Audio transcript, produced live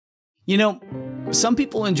You know, some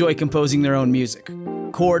people enjoy composing their own music,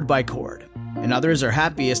 chord by chord, and others are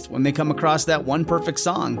happiest when they come across that one perfect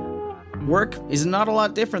song. Work is not a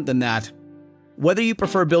lot different than that. Whether you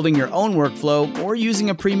prefer building your own workflow or using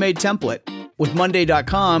a pre-made template, with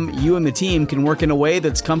Monday.com, you and the team can work in a way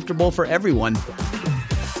that's comfortable for everyone.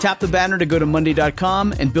 Tap the banner to go to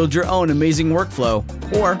Monday.com and build your own amazing workflow,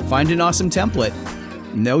 or find an awesome template.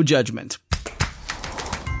 No judgment.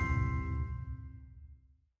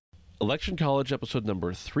 Election College episode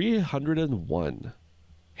number 301.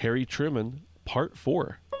 Harry Truman, part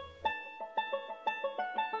 4.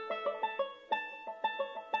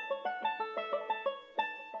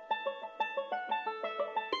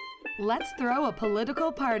 Let's throw a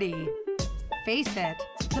political party. Face it,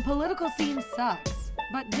 the political scene sucks,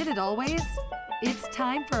 but did it always? It's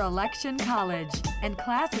time for Election College, and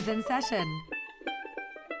class is in session.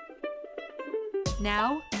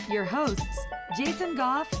 Now, your hosts, Jason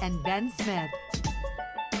Goff and Ben Smith.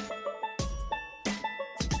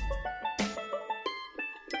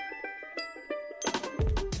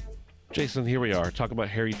 Jason, here we are, talking about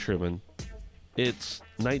Harry Truman. It's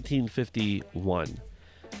 1951.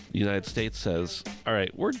 The United States says, all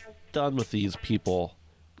right, we're done with these people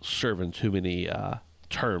serving too many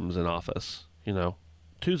terms in office. You know,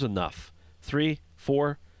 2's enough. 3,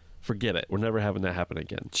 4, forget it. We're never having that happen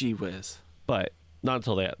again. Gee whiz. But not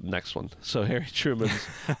until that next one. So Harry Truman's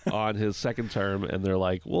on his second term, and they're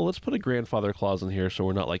like, well, let's put a grandfather clause in here so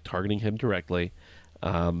we're not like targeting him directly.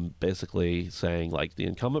 Basically saying like the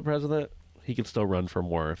incumbent president, he could still run for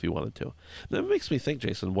more if he wanted to. That makes me think,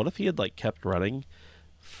 Jason, what if he had like kept running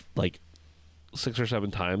like 6 or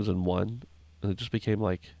 7 times and won, and it just became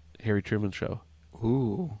like Harry Truman show?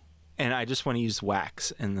 Ooh. And I just want to use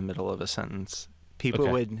wax in the middle of a sentence. People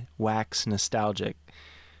would wax nostalgic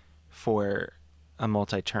for a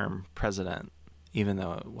multi-term president, even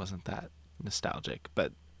though it wasn't that nostalgic.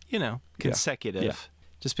 But, you know, consecutive. Yeah.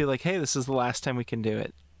 Just be like, hey, this is the last time we can do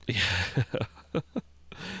it. Yeah.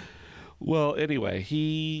 Well, anyway,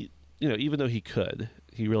 he, you know, even though he could,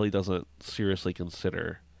 he really doesn't seriously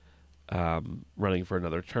consider running for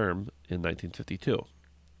another term in 1952.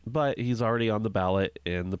 But he's already on the ballot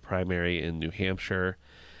in the primary in New Hampshire,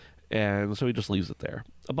 and so he just leaves it there.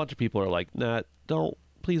 A bunch of people are like, nah,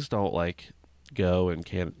 please don't, like, go and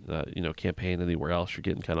campaign anywhere else. You're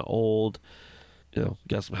getting kind of old. You know,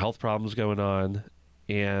 got some health problems going on.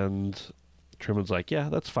 And Truman's like, yeah,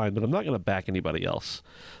 that's fine, but I'm not going to back anybody else.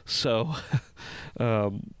 So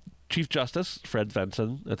Chief Justice Fred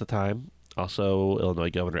Vinson at the time, also Illinois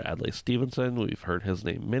Governor Adlai Stevenson, we've heard his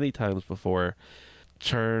name many times before,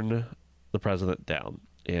 turn the president down.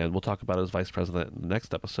 And we'll talk about his vice president in the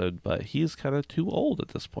next episode, but he's kind of too old at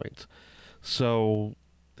this point. So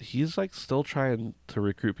he's like still trying to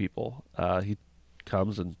recruit people. He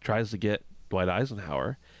comes and tries to get Dwight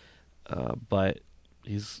Eisenhower, but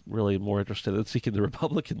he's really more interested in seeking the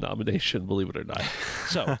Republican nomination, believe it or not.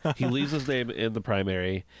 So he leaves his name in the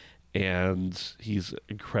primary, and he's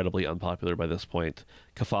incredibly unpopular by this point.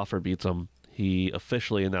 Kefauver beats him. He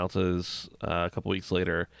officially announces a couple weeks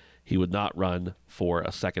later he would not run for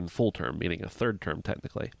a second full term, meaning a third term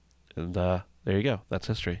technically. And there you go. That's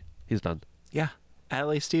history. He's done. Yeah.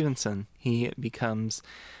 Adlai Stevenson, he becomes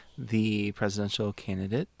the presidential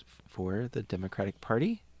candidate for the Democratic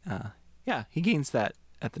Party. Yeah, he gains that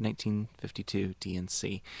at the 1952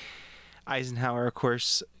 DNC. Eisenhower, of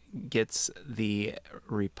course, gets the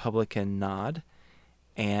Republican nod,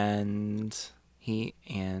 and he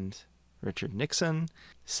and Richard Nixon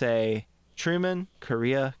say, Truman,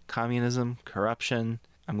 Korea, communism, corruption.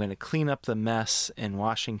 I'm going to clean up the mess in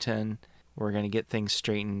Washington. We're going to get things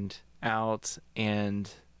straightened out. And,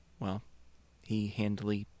 well, he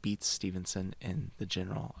handily beats Stevenson in the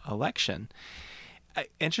general election.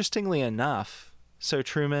 Interestingly enough, so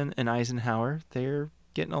Truman and Eisenhower, they're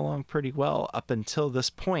getting along pretty well up until this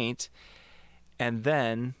point, and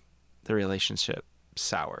then the relationship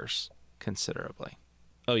sours considerably.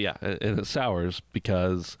 Oh, yeah, and it sours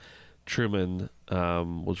because Truman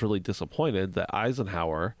was really disappointed that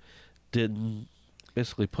Eisenhower didn't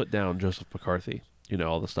basically put down Joseph McCarthy, you know,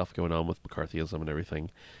 all the stuff going on with McCarthyism and everything,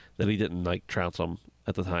 that he didn't, like, trounce him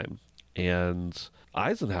at the time. And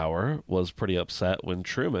Eisenhower was pretty upset when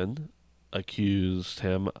Truman accused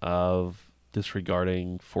him of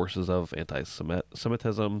disregarding forces of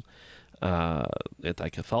anti-Semitism,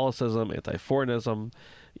 anti-Catholicism, anti-foreignism,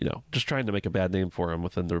 you know, just trying to make a bad name for him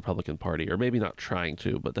within the Republican Party, or maybe not trying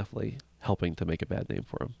to, but definitely helping to make a bad name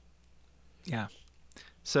for him. Yeah.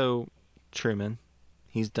 So Truman,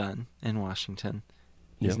 he's done in Washington.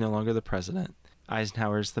 He's no longer the president.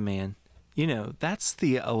 Eisenhower's the man. You know, that's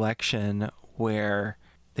the election where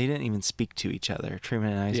they didn't even speak to each other.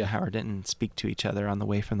 Truman and Eisenhower didn't speak to each other on the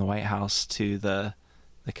way from the White House to the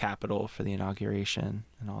Capitol for the inauguration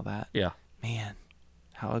and all that. Yeah. Man,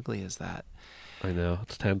 how ugly is that? I know.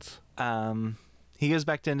 It's tense. He goes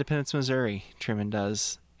back to Independence, Missouri, Truman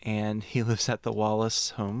does, and he lives at the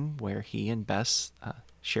Wallace home where he and Bess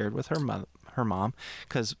shared with her mom.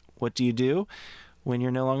 Because what do you do when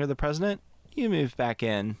you're no longer the president? You move back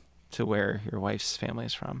in to where your wife's family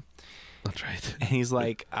is from. That's right. And he's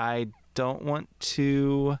like, I don't want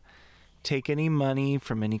to take any money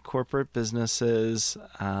from any corporate businesses,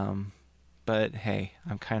 but hey,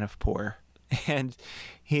 I'm kind of poor. And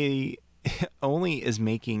he only is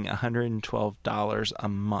making $112 a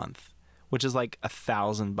month, which is like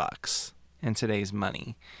 $1,000 in today's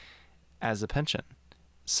money as a pension.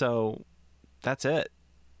 So that's it.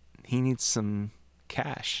 He needs some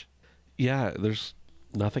cash. Yeah, there's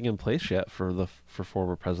nothing in place yet for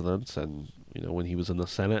former presidents, and when he was in the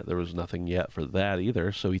Senate, there was nothing yet for that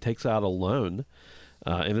either. So he takes out a loan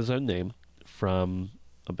in his own name from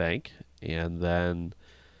a bank, and then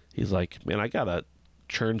he's like, "Man, I gotta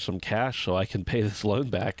churn some cash so I can pay this loan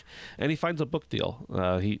back." And he finds a book deal.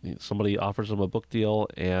 Somebody offers him a book deal,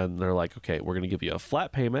 and they're like, "Okay, we're gonna give you a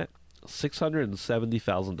flat payment,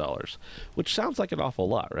 $670,000," which sounds like an awful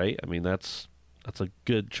lot, right? I mean, that's a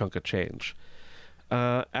good chunk of change.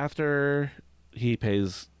 After he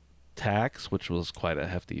pays tax, which was quite a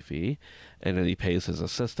hefty fee, and then he pays his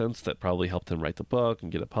assistants that probably helped him write the book and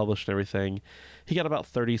get it published and everything, he got about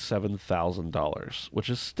 $37,000, which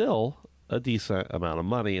is still a decent amount of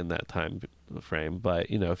money in that time frame. But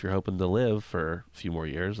if you're hoping to live for a few more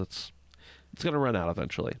years, it's going to run out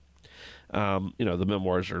eventually. The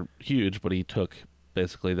memoirs are huge, but he took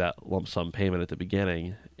basically that lump sum payment at the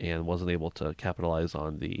beginning and wasn't able to capitalize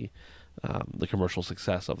on the commercial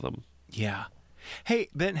success of them. Yeah. Hey,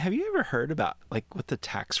 Ben, have you ever heard about what the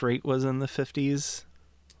tax rate was in the 50s?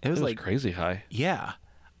 It was like crazy high. Yeah.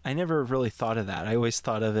 I never really thought of that. I always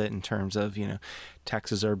thought of it in terms of,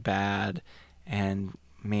 taxes are bad and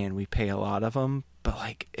man, we pay a lot of them,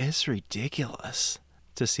 but it's ridiculous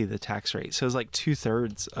to see the tax rate. So it was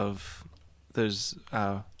 2/3 of those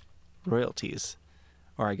royalties,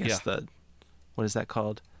 or I guess what is that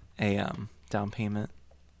called? A down payment.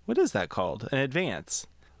 What is that called? An advance.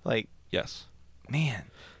 Yes. Man.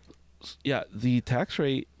 Yeah, the tax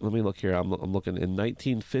rate, let me look here. I'm looking. In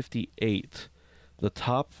 1958, the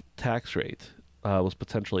top tax rate was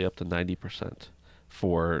potentially up to 90%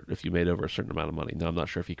 for if you made over a certain amount of money. Now, I'm not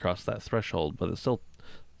sure if he crossed that threshold, but it still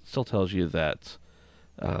tells you that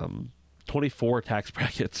 24 tax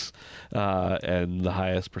brackets, and the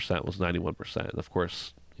highest percent was 91%. And of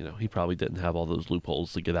course, he probably didn't have all those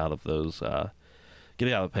loopholes to get out of those,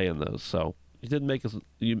 get out of paying those. So you didn't make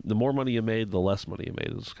the more money you made, the less money you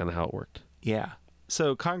made. Is kind of how it worked. Yeah.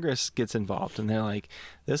 So Congress gets involved, and they're like,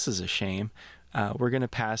 "This is a shame. We're going to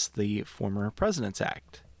pass the Former Presidents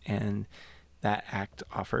Act," and that act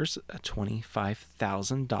offers a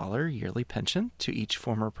 $25,000 yearly pension to each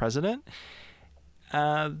former president.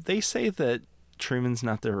 They say that Truman's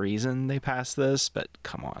not the reason they passed this, but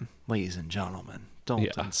come on, ladies and gentlemen,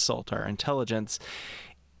 don't insult our intelligence.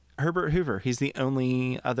 Herbert Hoover, he's the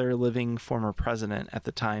only other living former president at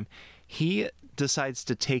the time. He decides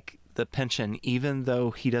to take the pension even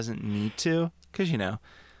though he doesn't need to, because,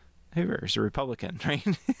 Hoover's a Republican, right?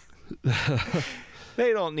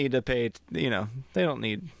 They don't need to pay, they don't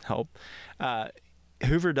need help.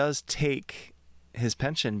 Hoover does take his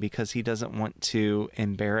pension because he doesn't want to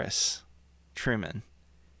embarrass Truman.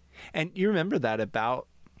 And you remember that about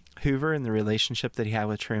Hoover and the relationship that he had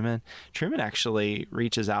with Truman? Truman actually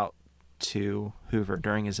reaches out to Hoover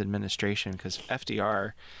during his administration because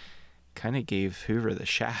FDR kind of gave Hoover the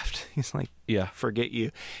shaft. He's like, "Yeah, forget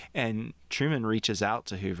you." And Truman reaches out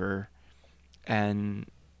to Hoover and,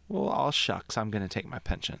 "Well, all shucks, I'm going to take my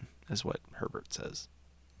pension," is what Herbert says.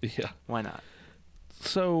 Yeah. Why not?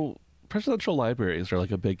 So presidential libraries are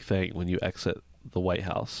a big thing when you exit the White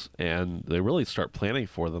House, and they really start planning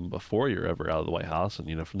for them before you're ever out of the White House.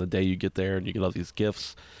 And from the day you get there and you get all these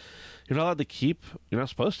gifts, you're not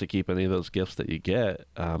supposed to keep any of those gifts that you get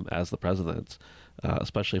as the president,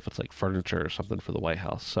 especially if it's furniture or something for the White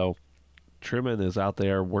House. So Truman is out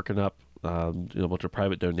there working up a bunch of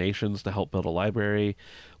private donations to help build a library,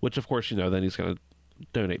 which of course then he's going to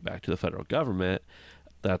donate back to the federal government.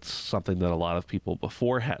 That's something that a lot of people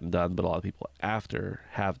before hadn't done, but a lot of people after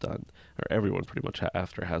have done, or everyone pretty much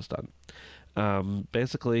after has done.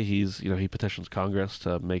 Basically, he petitions Congress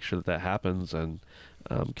to make sure that happens, and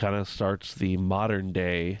kind of starts the modern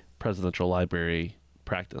day presidential library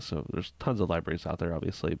practice. So there's tons of libraries out there,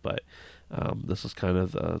 obviously, but this is kind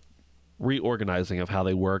of reorganizing of how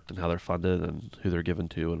they worked and how they're funded and who they're given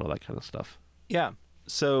to and all that kind of stuff. Yeah.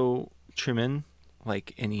 So Truman,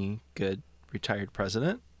 like any good retired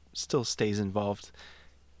president, still stays involved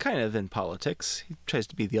kind of in politics. He tries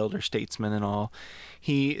to be the elder statesman and all.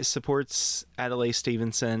 He supports Adlai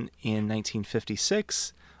Stevenson in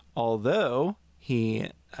 1956, although he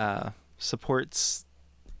supports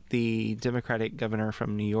the Democratic governor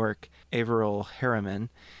from New York, Averell Harriman.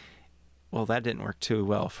 Well, that didn't work too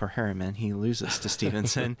well for Harriman. He loses to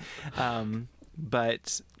Stevenson.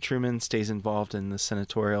 But Truman stays involved in the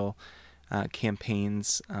senatorial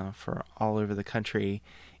campaigns for all over the country.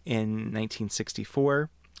 In 1964,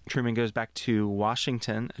 Truman goes back to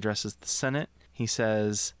Washington, addresses the Senate. He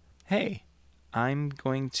says, hey, I'm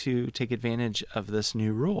going to take advantage of this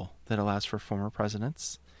new rule that allows for former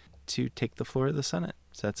presidents to take the floor of the Senate.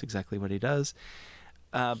 So that's exactly what he does.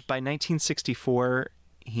 By 1964,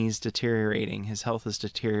 he's deteriorating. His health is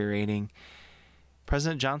deteriorating.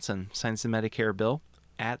 President Johnson signs the Medicare bill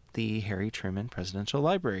at the Harry Truman Presidential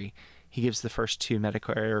Library. He gives the first 2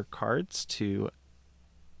 Medicare cards to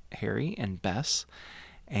Harry and Bess,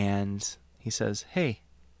 and he says, hey,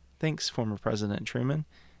 thanks, former President Truman.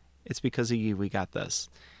 It's because of you we got this.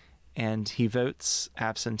 And he votes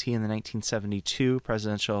absentee in the 1972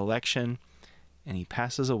 presidential election, and he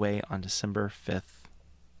passes away on December 5th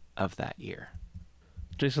of that year.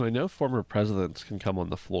 Jason, I know former presidents can come on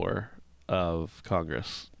the floor of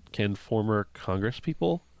Congress. Can former Congress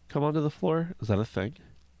people come onto the floor? Is that a thing?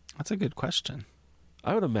 That's a good question.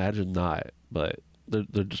 I would imagine not, but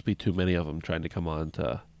there'd just be too many of them trying to come on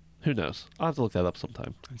to... Who knows? I'll have to look that up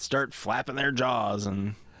sometime. And start flapping their jaws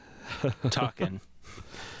and talking.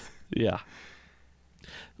 Yeah.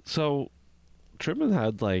 So, Truman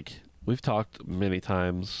had, we've talked many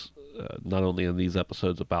times, not only in these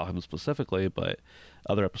episodes about him specifically, but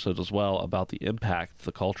other episodes as well, about the impact,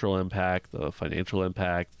 the cultural impact, the financial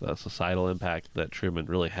impact, the societal impact that Truman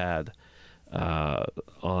really had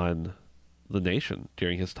on the nation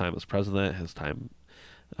during his time as president, his time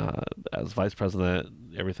as vice president,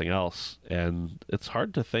 everything else. And it's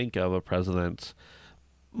hard to think of a president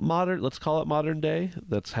let's call it modern day,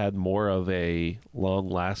 that's had more of a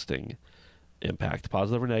long-lasting impact,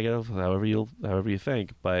 positive or negative, however you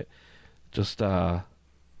think, but just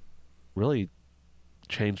really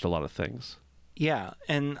changed a lot of things. Yeah,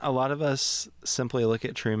 and a lot of us simply look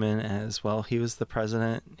at Truman as, well, he was the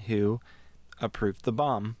president who approved the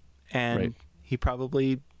bomb, and right. He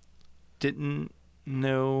probably didn't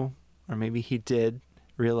know, or maybe he did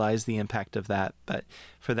realize the impact of that, but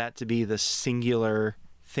for that to be the singular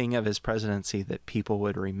thing of his presidency that people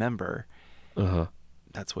would remember,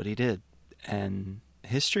 that's what he did. And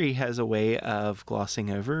history has a way of glossing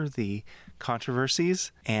over the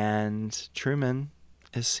controversies, and Truman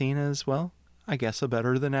is seen as, well, I guess a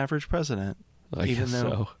better than average president. Even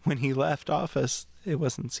though when he left office, it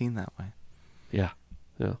wasn't seen that way. Yeah.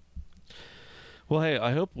 Well, hey,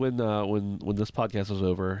 I hope when this podcast is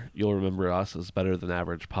over, you'll remember us as better than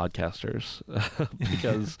average podcasters,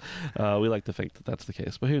 because we like to think that that's the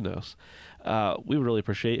case. But who knows? We would really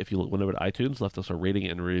appreciate if you went over to iTunes, left us a rating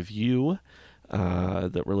and review.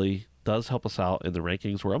 That really does help us out in the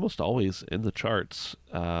rankings. We're almost always in the charts,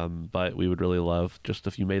 but we would really love just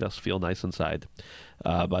if you made us feel nice inside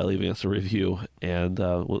by leaving us a review. And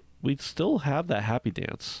we still have that happy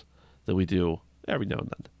dance that we do every now and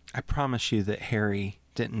then. I promise you that Harry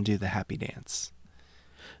didn't do the happy dance.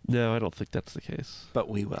 No, I don't think that's the case. But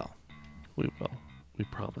we will. We will. We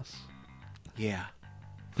promise. Yeah.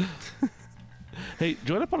 Hey,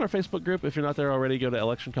 join up on our Facebook group. If you're not there already, go to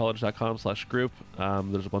electioncollege.com/group.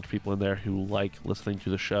 There's a bunch of people in there who like listening to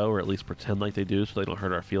the show, or at least pretend like they do so they don't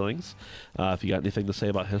hurt our feelings. If you got anything to say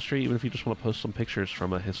about history, even if you just want to post some pictures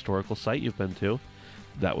from a historical site you've been to,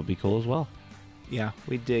 that would be cool as well. Yeah,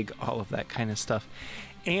 we dig all of that kind of stuff.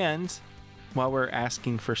 And while we're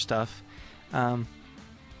asking for stuff, shop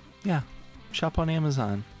on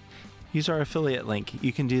Amazon. Use our affiliate link.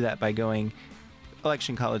 You can do that by going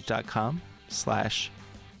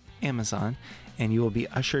electioncollege.com/Amazon, and you will be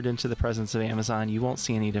ushered into the presence of Amazon. You won't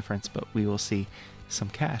see any difference, but we will see some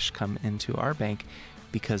cash come into our bank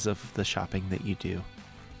because of the shopping that you do.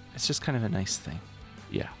 It's just kind of a nice thing.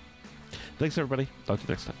 Yeah. Thanks, everybody. Talk to you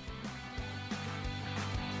next time.